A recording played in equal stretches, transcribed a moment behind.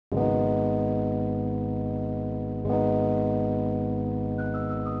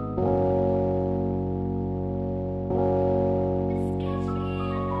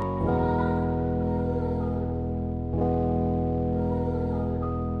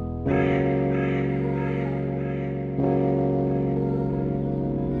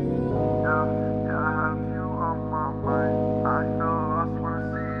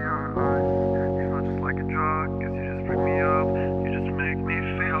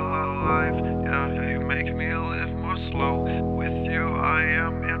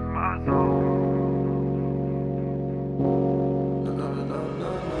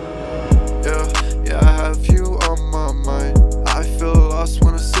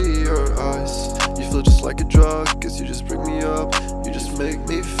make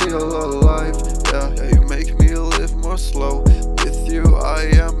me feel alive. Yeah, yeah, you make me live more slow. With you I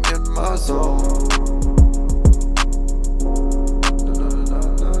am in my zone.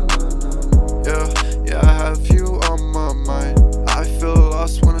 Yeah, I have you on my mind. I feel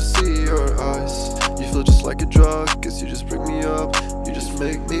lost when I see your eyes. You feel just like a drug, cause you just bring me up. You just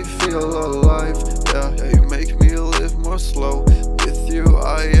make me feel alive. Yeah, yeah, you make me live more slow. With you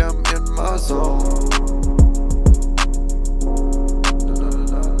I am in my zone.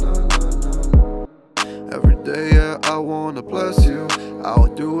 Every day, yeah, I wanna bless you. I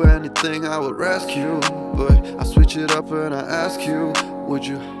would do anything, I would rescue. But I switch it up and I ask you, would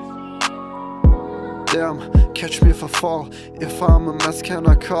you? Damn, catch me if I fall. If I'm a mess, can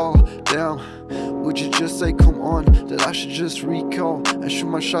I call? Damn, would you just say come on? That I should just recall and shoot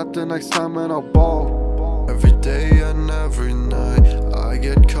my shot the next time and I'll ball. Every day and every night I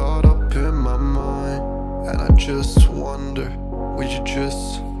get caught up in my mind, and I just wonder, would you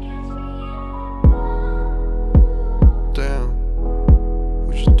just? Damn,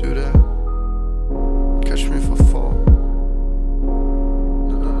 would you do that? Catch me if I fall.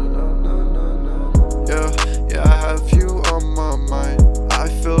 Yeah, I have you on my mind. I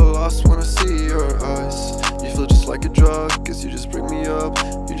feel lost when I see your eyes. You feel just like a drug, cause you just bring me up.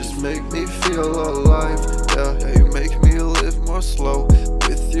 You just make me feel alive. Yeah, yeah, you make me live more slow.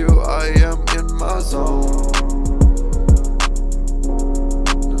 With you I am in my zone.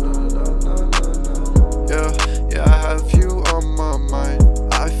 Yeah, I have you on my mind.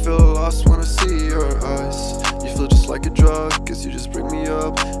 I feel lost when I see your eyes. You feel just like a drug, cause you just bring me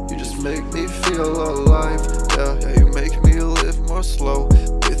up. You just make me feel alive. Yeah, yeah, you make me live more slow.